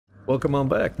Welcome on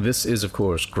back. This is, of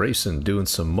course, Grayson doing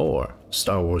some more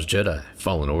Star Wars Jedi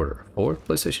Fallen Order for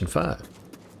PlayStation 5.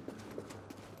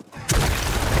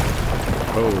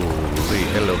 Holy,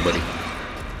 hello, buddy.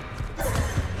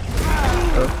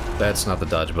 Oh, that's not the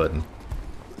dodge button.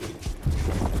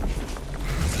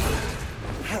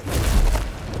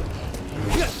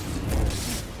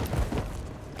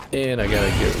 And I gotta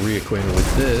get reacquainted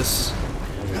with this.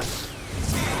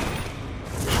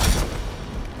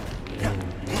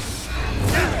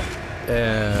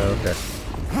 Okay.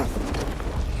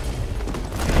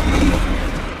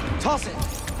 Toss it.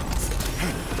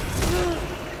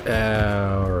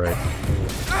 Alright.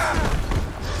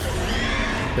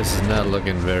 This is not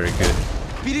looking very good.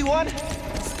 BD1?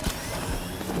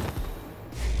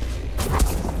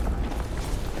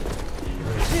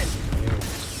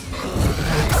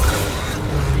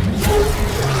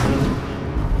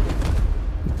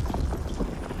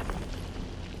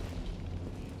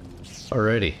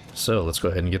 Alrighty, so let's go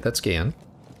ahead and get that scan.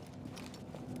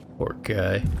 Poor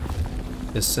guy.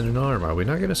 Is in an arm. Are we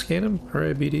not gonna scan him?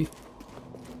 Alright, BD.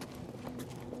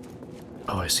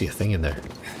 Oh, I see a thing in there.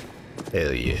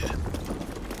 Hell yeah.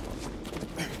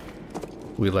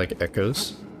 We like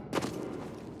echoes.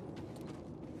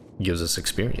 Gives us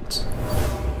experience.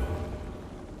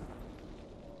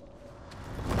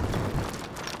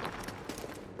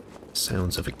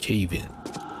 Sounds of a cave-in.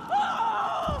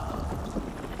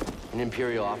 An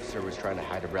Imperial officer was trying to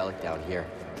hide a relic down here.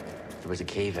 There was a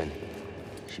cave-in.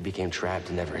 She became trapped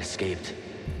and never escaped.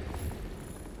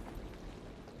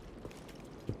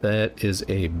 That is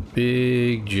a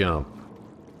big jump.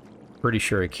 Pretty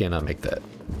sure I cannot make that.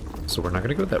 So we're not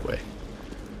going to go that way.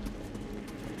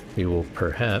 We will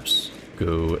perhaps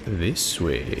go this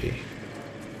way.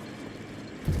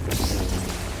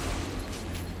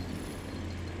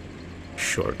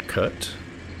 Shortcut.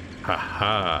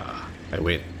 Haha. I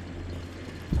win.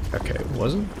 Okay,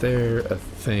 wasn't there a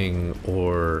thing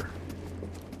or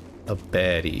a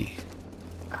baddie?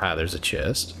 Ah, there's a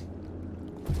chest.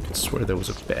 I swear there was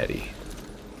a baddie.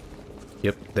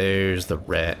 Yep, there's the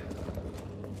rat.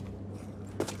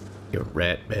 You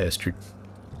rat bastard.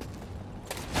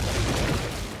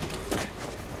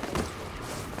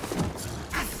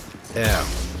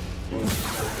 Ow.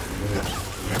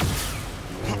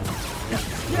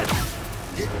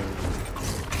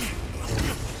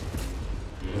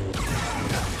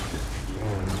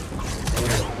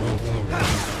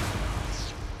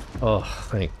 Oh,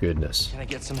 thank goodness. Can I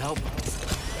get some help?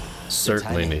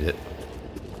 Certainly need it.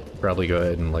 Probably go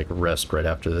ahead and like rest right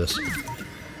after this.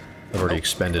 I've already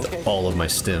expended all of my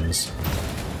stims.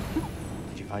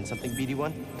 Did you find something,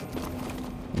 BD1?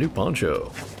 New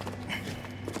poncho.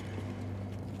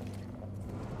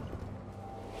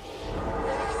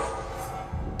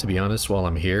 To be honest, while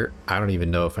I'm here, I don't even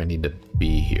know if I need to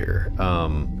be here.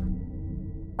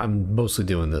 I'm mostly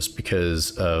doing this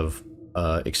because of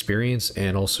experience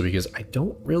and also because I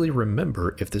don't really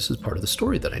remember if this is part of the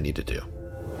story that I need to do.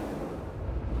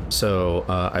 So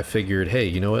I figured, hey,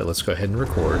 you know what? Let's go ahead and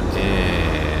record.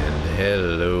 And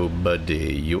hello,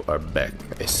 buddy. You are back.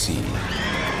 I see.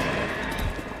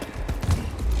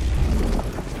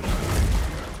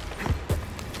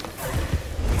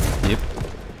 Yep.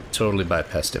 Totally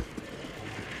bypassed him.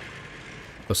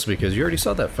 Mostly because you already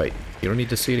saw that fight. You don't need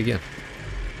to see it again.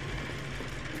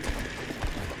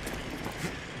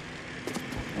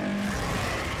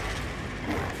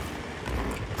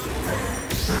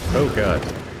 Oh god.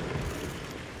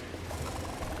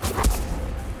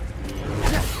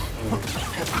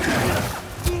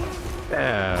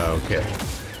 Ah, okay.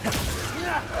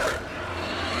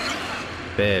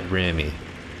 Bad Remy.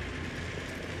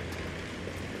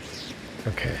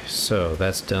 Okay, so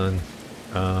that's done.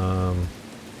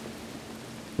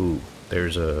 Ooh,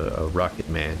 there's a rocket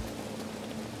man.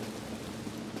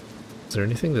 Is there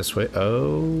anything this way?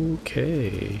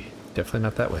 Okay. Definitely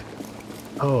not that way.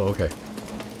 Oh, okay.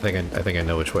 I think I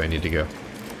know which way I need to go.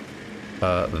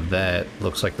 That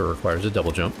looks like it requires a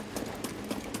double jump.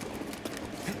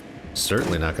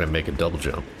 Certainly not going to make a double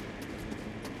jump.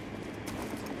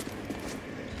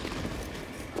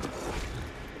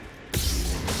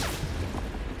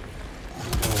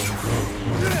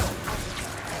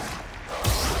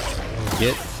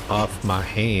 Get off my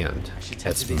hand.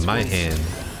 That's my hand,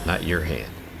 not your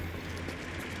hand.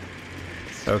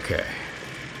 Okay.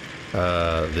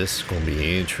 This is gonna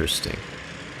be interesting.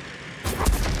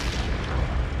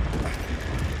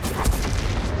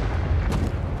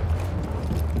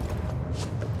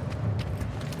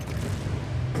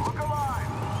 Look alive!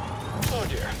 Oh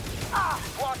dear. Ah!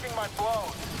 Blocking my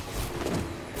blows.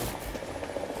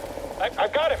 I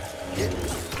got him!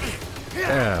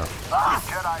 Yeah.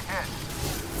 Jedi hit.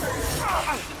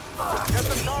 Get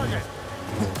the target.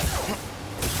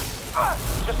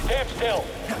 Just stand still.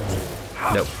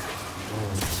 Nope.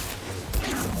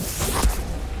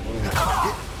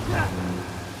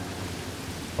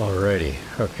 Alrighty.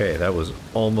 Okay, that was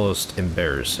almost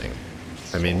embarrassing.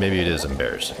 I mean, maybe it is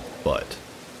embarrassing, but...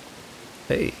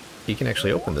 Hey, he can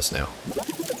actually open this now.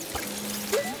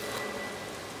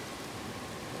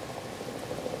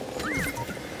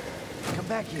 Come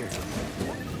back here.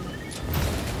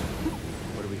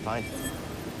 What do we find?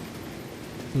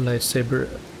 Lightsaber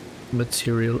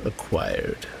material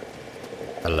acquired.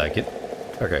 I like it.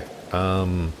 Okay, I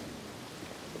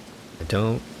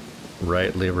don't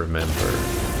rightly remember.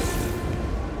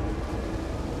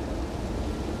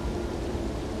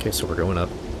 Okay, so we're going up.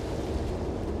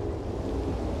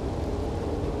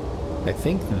 I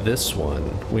think this one,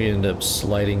 we end up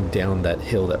sliding down that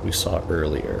hill that we saw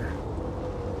earlier.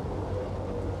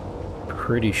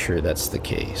 Pretty sure that's the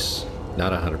case.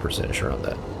 Not 100% sure on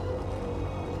that.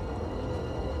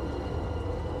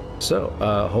 So,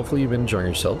 hopefully you've been enjoying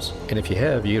yourselves. And if you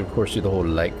have, you can of course do the whole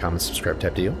like, comment, subscribe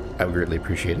type deal. I would greatly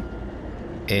appreciate it.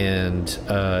 And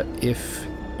if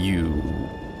you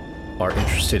are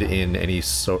interested in any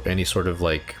sort of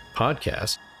like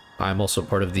podcast, I'm also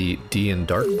part of the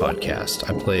D&Dark podcast.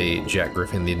 I play Jack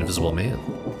Griffin, the Invisible Man.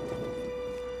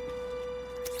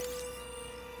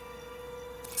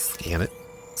 Scan it.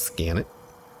 Scan it.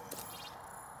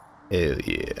 Hell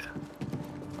yeah.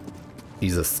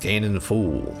 He's a scanning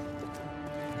fool.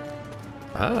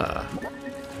 Ah.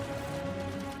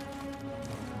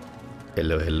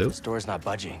 Hello, hello. The store's not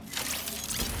budging.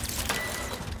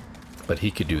 But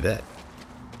he could do that.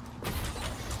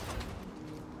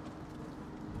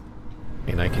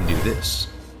 And I can do this.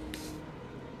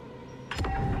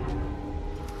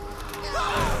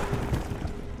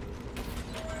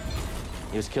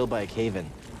 He was killed by a cave-in.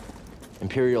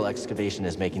 Imperial excavation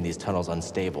is making these tunnels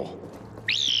unstable.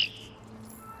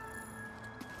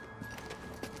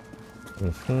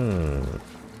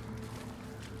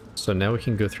 So now we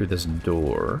can go through this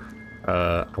door.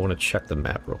 I want to check the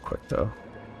map real quick though.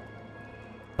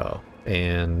 Oh,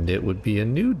 and it would be a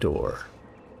new door.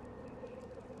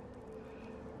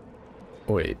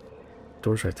 Wait,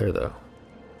 door's right there though.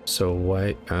 So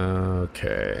why?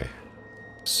 Okay.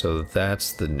 So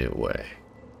that's the new way.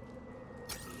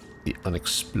 The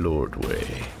unexplored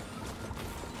way.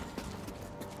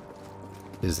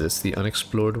 Is this the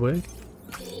unexplored way?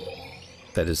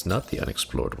 That is not the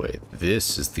unexplored way.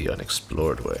 This is the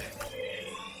unexplored way.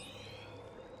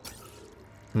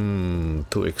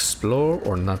 To explore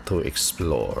or not to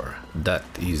explore? That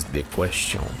is the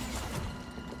question.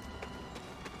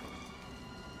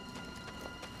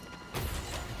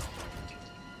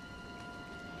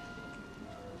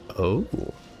 Oh.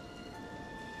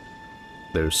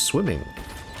 There's swimming.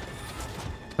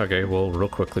 Okay, well, real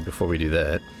quickly before we do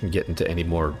that, and get into any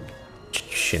more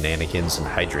shenanigans and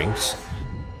hijinks.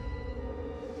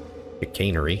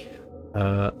 Chicanery.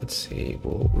 Let's see,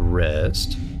 we'll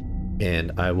rest.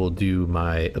 And I will do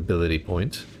my ability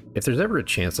point. If there's ever a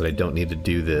chance that I don't need to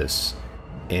do this,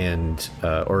 and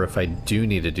or if I do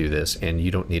need to do this and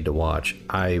you don't need to watch,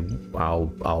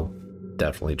 I'll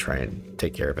definitely try and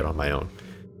take care of it on my own.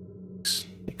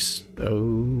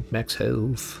 Oh, max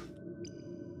health.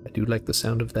 I do like the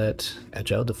sound of that.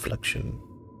 Agile deflection.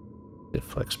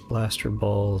 Deflects blaster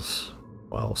balls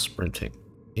while sprinting.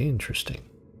 Interesting.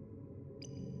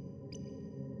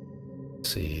 Let's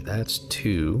see, that's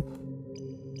 2.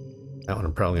 That one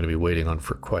I'm probably going to be waiting on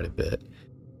for quite a bit.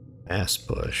 Mass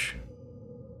push.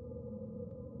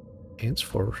 Enhance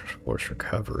force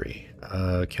recovery.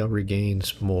 Cavalry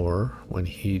gains more when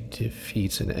he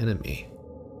defeats an enemy.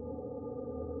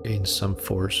 Gains some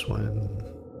force when...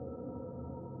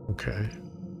 Okay.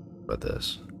 What about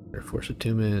this? Air force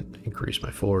attunement. Increase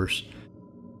my force.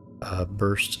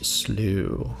 Burst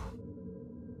slew.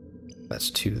 That's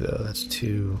 2 though. That's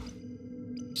 2.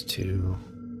 It's 2.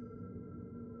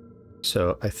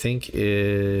 So I think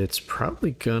it's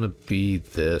probably gonna be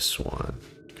this one,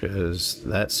 because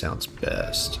that sounds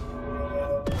best.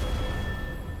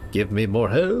 Give me more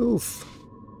health!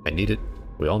 I need it.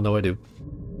 We all know I do.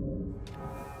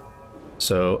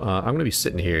 So I'm gonna be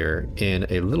sitting here in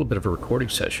a little bit of a recording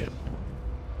session.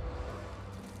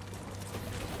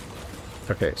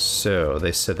 Okay, so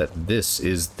they said that this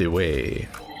is the way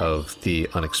of the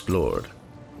unexplored.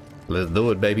 Let's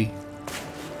do it, baby.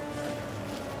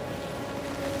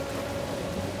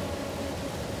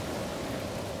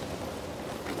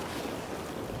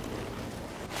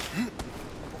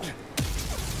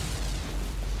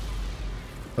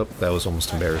 Oh, that was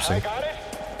almost embarrassing. I got it.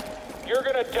 You're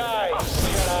gonna die,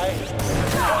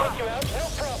 Jedi.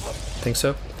 Think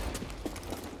so?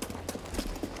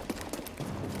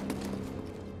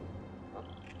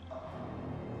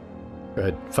 Go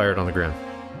ahead, fire it on the ground.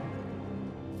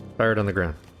 Fire it on the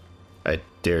ground. I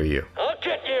dare you. I'll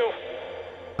get you.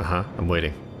 Uh-huh, I'm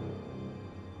waiting.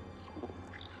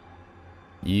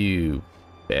 You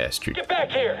bastard. Get back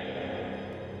here.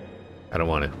 I don't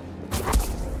want to.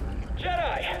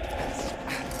 Jedi.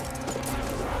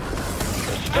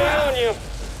 Stay on you.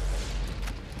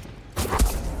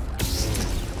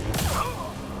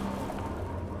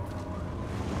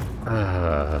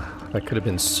 That could have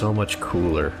been so much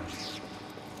cooler.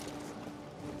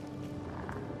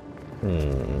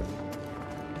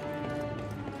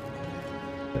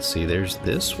 Let's see, there's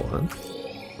this one.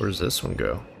 Where does this one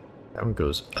go? That one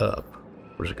goes up.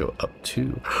 Where does it go up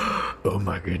to? Oh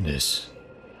my goodness.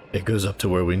 It goes up to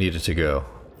where we need it to go.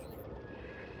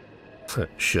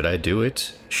 Should I do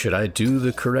it? Should I do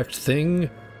the correct thing?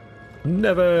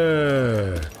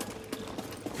 Never!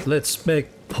 Let's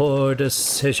make poor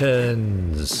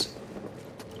decisions.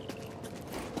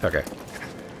 Okay.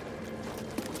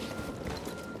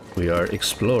 We are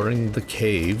exploring the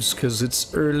caves because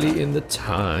it's early in the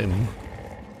time.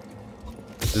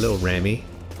 Hello, Rami.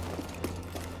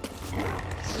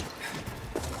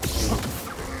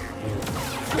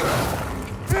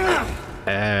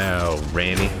 Ow,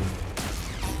 Rami.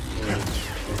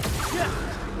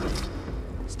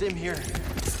 Stim here.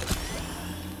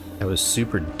 That was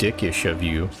super dickish of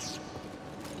you.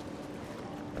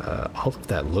 All of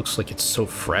that looks like it's so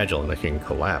fragile and it can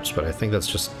collapse, but I think that's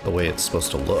just the way it's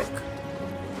supposed to look.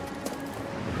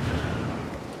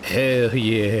 Hell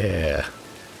yeah!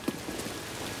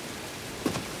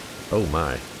 Oh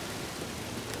my.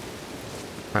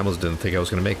 I almost didn't think I was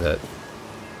gonna make that.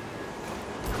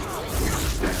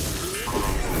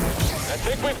 I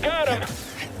think we've got him.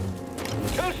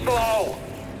 Too slow.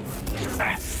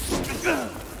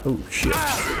 Oh shit.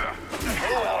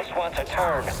 Who else wants a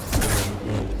turn?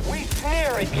 We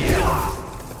sneer at you.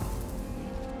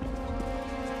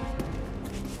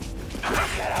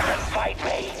 Get up and fight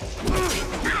me.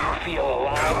 You feel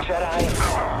alive, Jedi?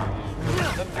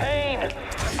 The pain.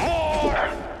 More.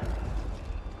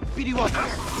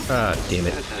 Ah, damn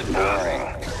it. This is boring.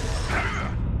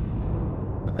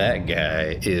 That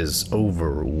guy is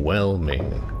overwhelming.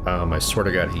 I swear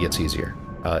to God, he gets easier.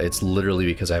 It's literally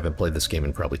because I haven't played this game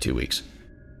in probably 2 weeks.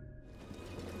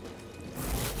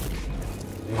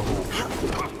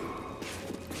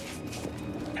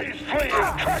 He's fleeing.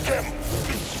 Track him.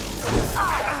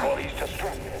 Well, he's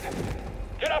distracted.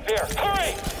 Get up here.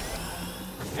 Hurry.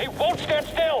 He won't stand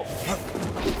still.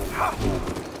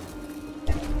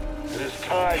 It is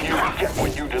time you get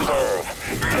what you deserve.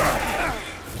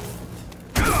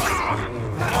 I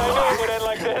knew it would end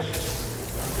like this.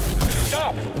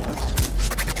 Stop.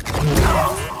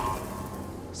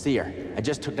 Seer, I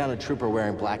just took down a trooper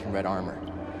wearing black and red armor.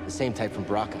 The same type from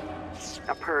Braca.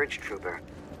 A purge trooper.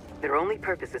 Their only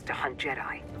purpose is to hunt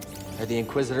Jedi. Are the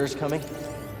Inquisitors coming?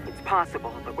 It's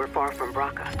possible, but we're far from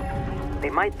Braca. They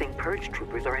might think purge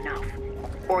troopers are enough.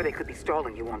 Or they could be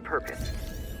stalling you on purpose.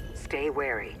 Stay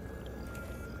wary.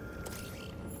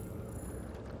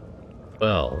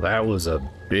 Well, that was a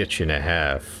bitch and a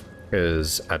half.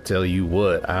 Because I tell you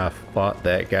what, I fought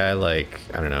that guy like,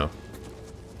 I don't know,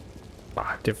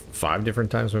 five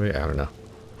different times maybe? I don't know.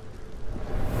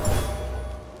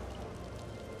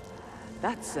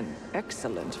 That's an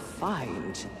excellent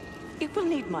find. It will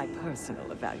need my personal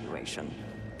evaluation.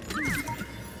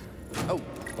 Oh,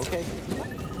 okay.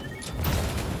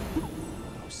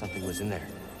 Oh, something was in there.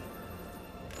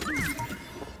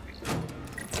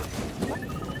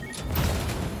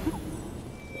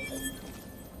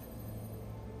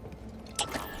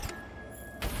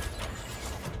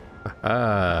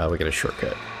 Ah, we got a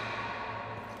shortcut.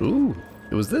 Ooh,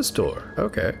 it was this door.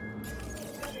 Okay.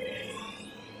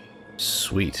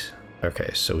 Sweet.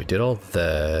 Okay, so we did all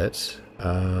that.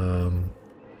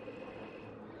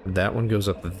 That one goes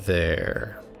up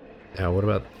there. Now, what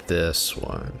about this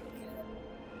one?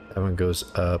 That one goes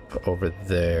up over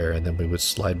there, and then we would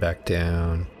slide back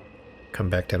down, come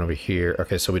back down over here.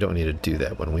 Okay, so we don't need to do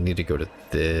that one. We need to go to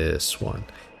this one.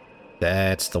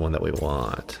 That's the one that we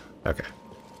want. Okay.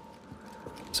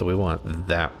 So we want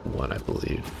that one, I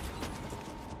believe.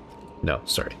 No,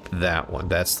 sorry, that one.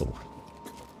 That's the one.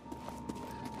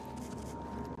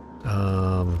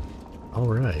 All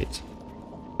right.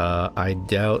 I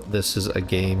doubt this is a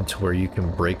game to where you can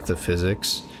break the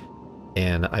physics,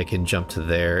 and I can jump to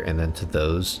there and then to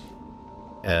those,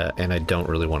 and I don't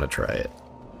really want to try it.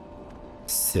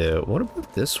 So, what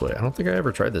about this way? I don't think I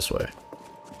ever tried this way.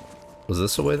 Was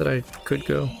this a way that I could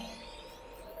go?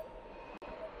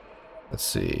 Let's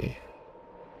see.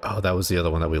 Oh, that was the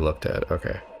other one that we looked at.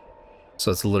 Okay.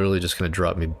 So it's literally just going to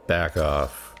drop me back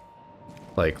off,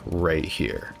 like, right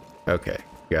here. Okay,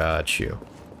 got you.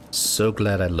 So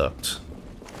glad I looked.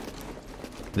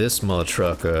 This mud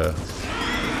trucker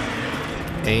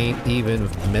ain't even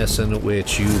messing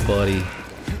with you, buddy.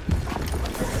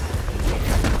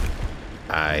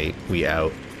 Aight, we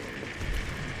out.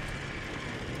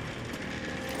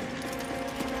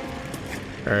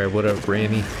 Alright, what up,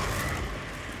 Rammy?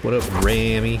 What up,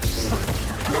 Rammy?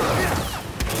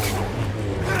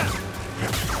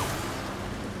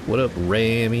 What up,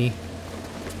 Rammy?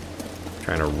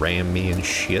 Trying to ram me and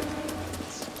shit.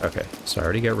 Okay, so I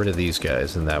already got rid of these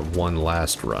guys in that one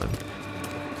last run.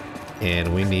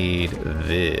 And we need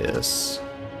this.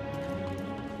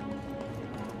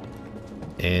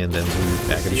 And then move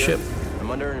back to the ship.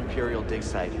 I'm under an Imperial dig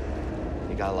site.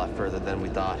 It got a lot further than we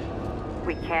thought.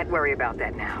 We can't worry about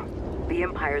that now. The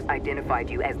Empire's identified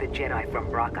you as the Jedi from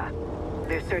Braca.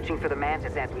 They're searching for the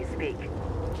Mantis as we speak.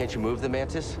 Can't you move the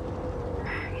Mantis?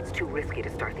 It's too risky to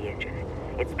start the engine.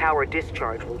 Its power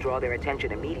discharge will draw their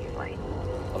attention immediately.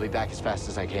 I'll be back as fast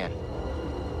as I can.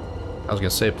 I was gonna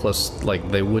say, plus, like,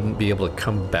 they wouldn't be able to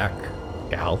come back,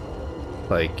 Al.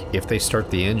 Like, if they start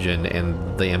the engine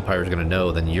and the Empire's gonna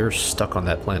know, then you're stuck on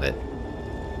that planet.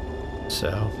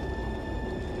 So,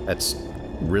 that's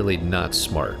really not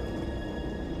smart.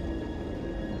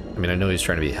 I mean, I know he's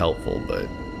trying to be helpful, but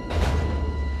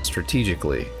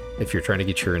strategically, if you're trying to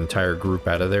get your entire group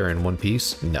out of there in one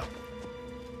piece, no.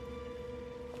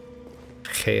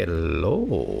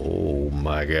 Hello,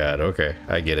 my god, okay,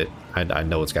 I get it. I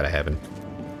know what's gotta happen.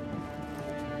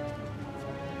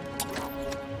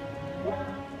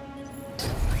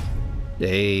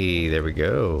 Hey, there we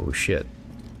go. Shit.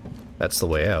 That's the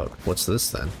way out. What's this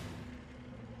then?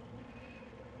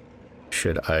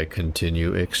 Should I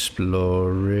continue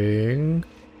exploring?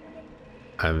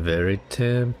 I'm very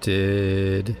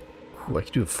tempted. Ooh, I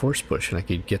could do a force push and I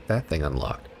could get that thing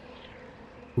unlocked.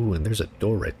 Ooh, and there's a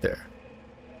door right there.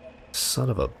 Son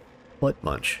of a butt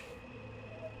munch.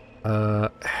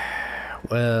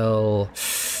 Well,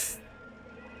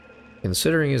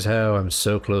 considering as how I'm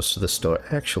so close to the store,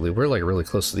 actually, we're like really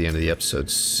close to the end of the episode,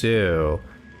 so,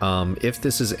 if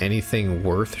this is anything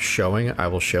worth showing, I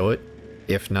will show it.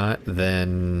 If not,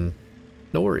 then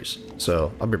no worries.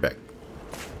 So, I'll be back.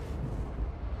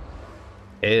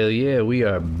 Hell yeah, we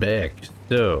are back.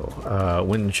 So,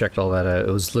 went and checked all that out.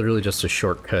 It was literally just a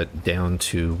shortcut down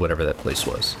to whatever that place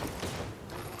was.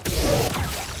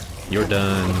 You're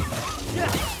done.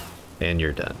 And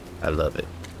you're done. I love it.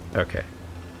 Okay.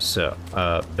 So,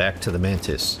 back to the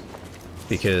Mantis.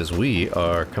 Because we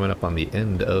are coming up on the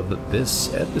end of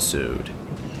this episode.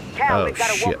 Cal, Oh, they've got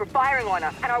a shit. Walker firing on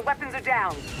us, and our weapons are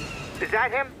down. Is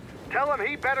that him? Tell him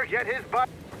he better get his butt.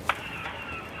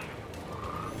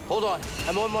 Hold on,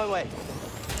 I'm on my way.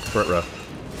 Front row.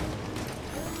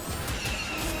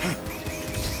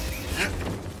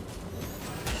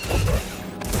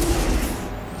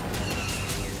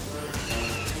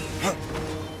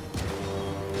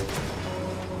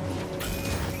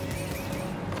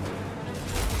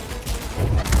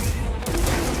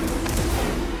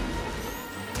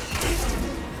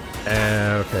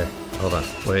 Okay, hold on.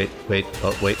 Wait,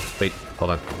 oh, wait,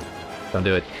 hold on. Don't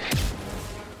do it.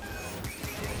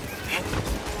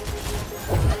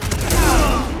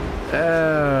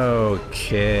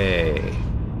 Okay.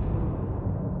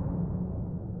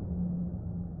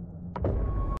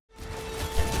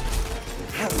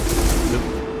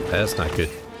 Oop, that's not good.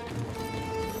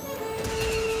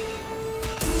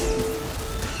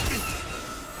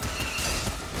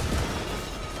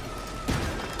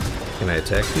 Can I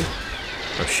attack you?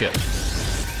 Oh shit.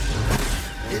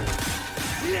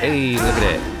 Hey, look at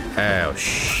that. Oh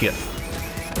shit.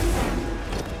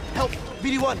 Help!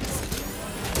 BD1!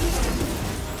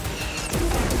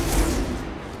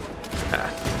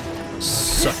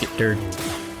 Suck it, dude.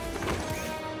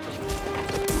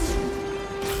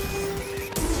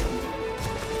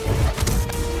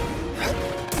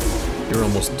 You're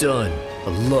almost done. I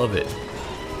love it.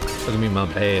 Look at me, my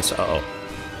ass. Uh-oh.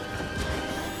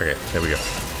 Okay, there we go.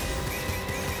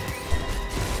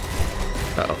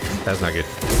 Uh-oh, that's not good.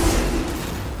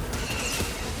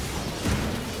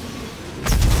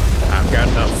 I've got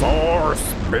the force,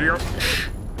 bitch.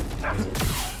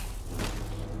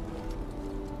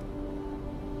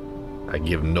 I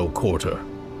give no quarter.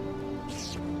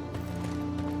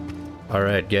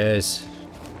 Alright, guys.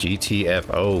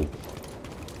 GTFO.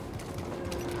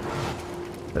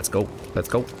 Let's go. Let's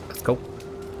go. Let's go.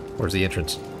 Where's the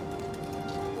entrance?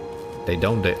 They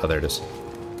don't. Oh, there it is.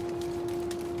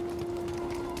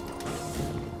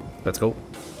 Let's go.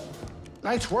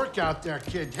 Nice work out there,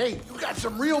 kid. Hey, you got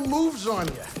some real moves on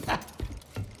you.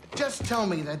 Just tell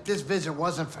me that this visit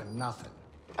wasn't for nothing.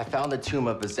 I found the tomb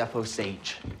of a Zepho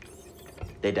sage.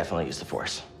 They definitely used the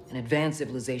Force. An advanced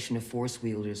civilization of Force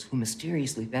wielders who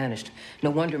mysteriously vanished. No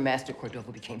wonder Master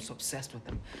Cordova became so obsessed with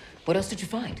them. What else did you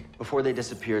find? Before they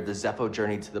disappeared, the Zepho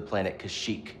journeyed to the planet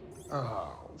Kashyyyk.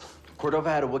 Oh. Cordova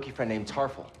had a Wookiee friend named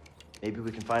Tarful. Maybe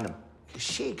we can find him.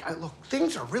 Sheik, look,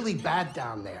 things are really bad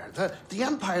down there. The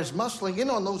Empire's muscling in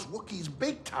on those Wookiees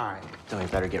big time. Then we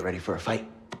better get ready for a fight.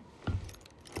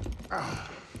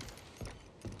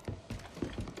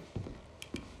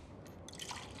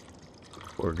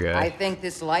 Poor guy. I think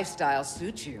this lifestyle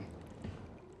suits you.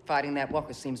 Fighting that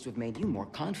walker seems to have made you more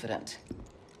confident.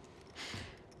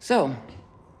 So,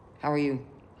 how are you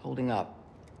holding up?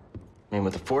 I mean,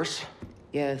 with the Force?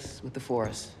 Yes, with the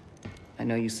Force. I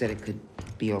know you said it could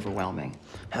be overwhelming.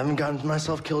 Haven't gotten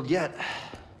myself killed yet.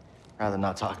 Rather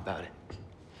not talk about it.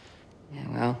 Yeah,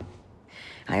 well,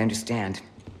 I understand.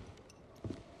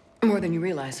 More than you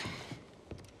realize.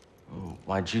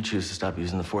 Why'd you choose to stop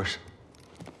using the Force?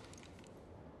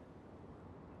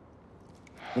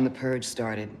 When the Purge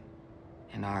started,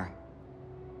 and our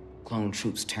clone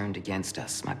troops turned against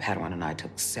us, my Padawan and I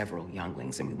took several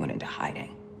younglings and we went into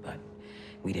hiding. But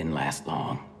we didn't last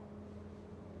long.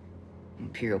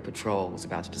 Imperial Patrol was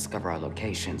about to discover our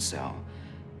location, so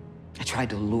I tried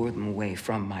to lure them away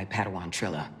from my Padawan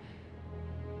Trilla.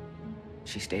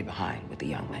 She stayed behind with the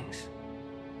younglings,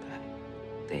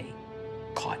 but they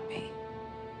caught me.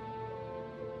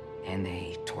 And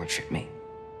they tortured me.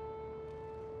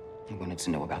 They wanted to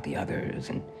know about the others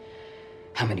and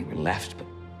how many were left, but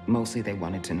mostly they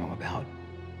wanted to know about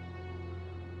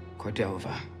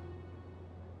Cordova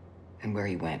and where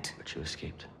he went. But you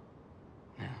escaped.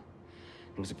 Yeah.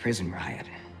 It was a prison riot.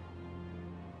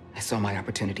 I saw my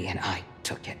opportunity and I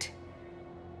took it.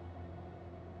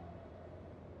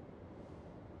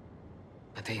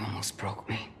 But they almost broke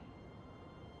me.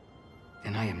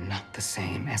 And I am not the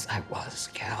same as I was,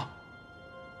 Cal.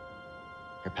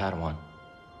 Your Padawan.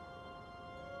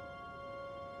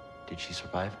 Did she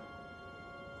survive?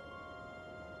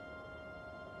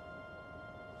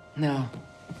 No.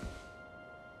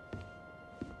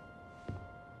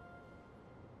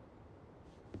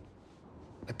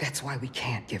 But that's why we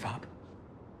can't give up.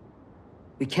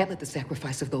 We can't let the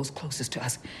sacrifice of those closest to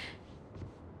us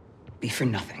be for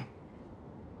nothing.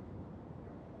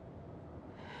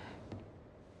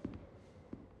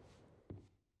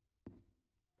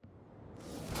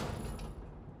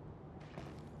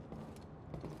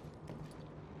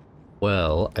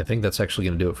 Well, I think that's actually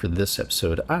going to do it for this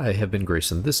episode. I have been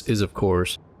Grayson. This is, of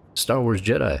course, Star Wars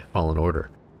Jedi Fallen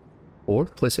Order, or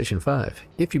PlayStation 5.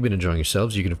 If you've been enjoying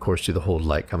yourselves, you can, of course, do the whole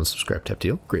like, comment, subscribe type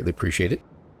deal. Greatly appreciate it.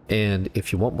 And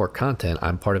if you want more content,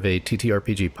 I'm part of a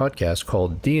TTRPG podcast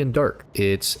called D&Dark.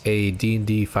 It's a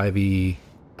D&D 5e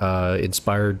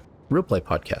inspired roleplay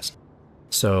podcast.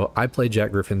 So I play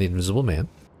Jack Griffin, the Invisible Man.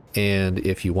 And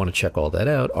if you want to check all that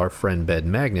out, our friend Ben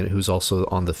Magnet, who's also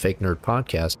on the Fake Nerd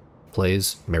podcast,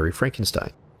 plays Mary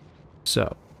Frankenstein.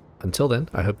 So, until then,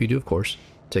 I hope you do, of course,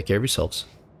 take care of yourselves,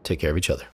 take care of each other.